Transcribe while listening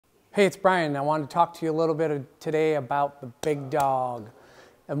Hey, it's Brian. I want to talk to you a little bit today about the big dog.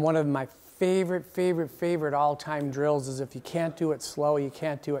 And one of my favorite all-time drills is if you can't do it slow, you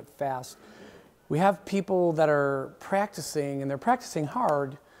can't do it fast. We have people that are practicing, and they're practicing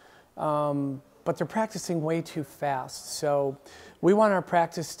hard, but they're practicing way too fast. So we want our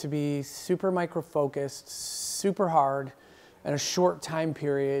practice to be super micro-focused, super hard, in a short time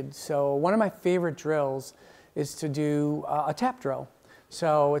period. So one of my favorite drills is to do a tap drill.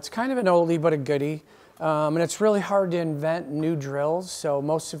 So it's kind of an oldie but a goodie, and it's really hard to invent new drills. So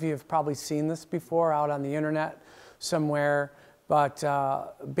most of you have probably seen this before out on the internet somewhere. But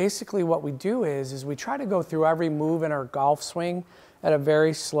basically what we do is we try to go through every move in our golf swing at a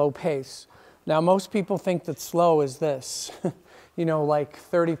very slow pace. Now most people think that slow is this, you know, like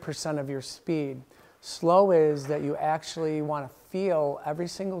 30% of your speed. Slow is that you actually want to feel every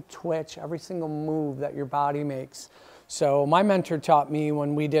single twitch, every single move that your body makes. So my mentor taught me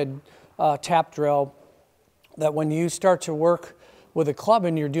when we did tap drill that when you start to work with a club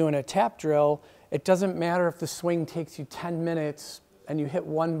and you're doing a tap drill, it doesn't matter if the swing takes you 10 minutes and you hit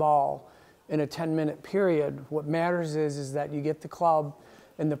one ball in a 10-minute period. What matters is that you get the club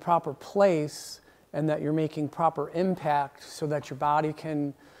in the proper place and that you're making proper impact so that your body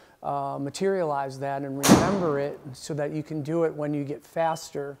can materialize that and remember it so that you can do it when you get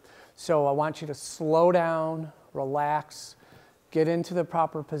faster. So I want you to slow down, relax, get into the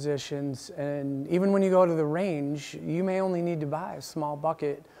proper positions, and even when you go to the range, you may only need to buy a small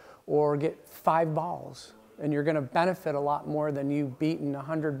bucket or get 5 balls, and you're going to benefit a lot more than you beating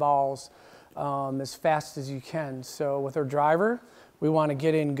 100 balls as fast as you can. So with our driver, we want to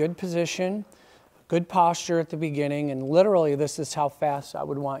get in good position, good posture at the beginning, and literally this is how fast I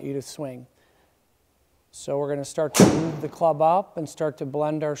would want you to swing. So we're going to start to move the club up and start to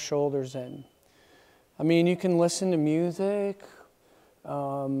blend our shoulders in. I mean, you can listen to music,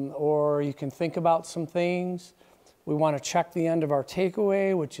 or you can think about some things. We want to check the end of our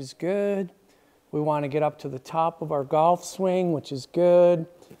takeaway, which is good. We want to get up to the top of our golf swing, which is good.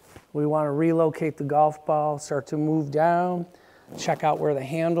 We want to relocate the golf ball, start to move down, check out where the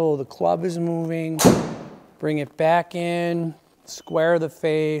handle of the club is moving, bring it back in, square the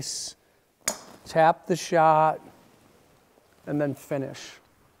face, tap the shot, and then finish.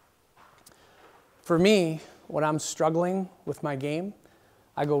 For me, when I'm struggling with my game,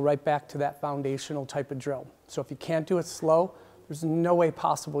 I go right back to that foundational type of drill. So if you can't do it slow, there's no way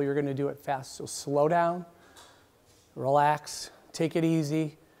possible you're going to do it fast. So slow down, relax, take it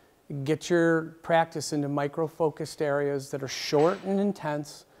easy, get your practice into micro-focused areas that are short and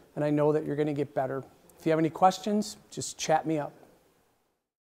intense, and I know that you're going to get better. If you have any questions, just chat me up.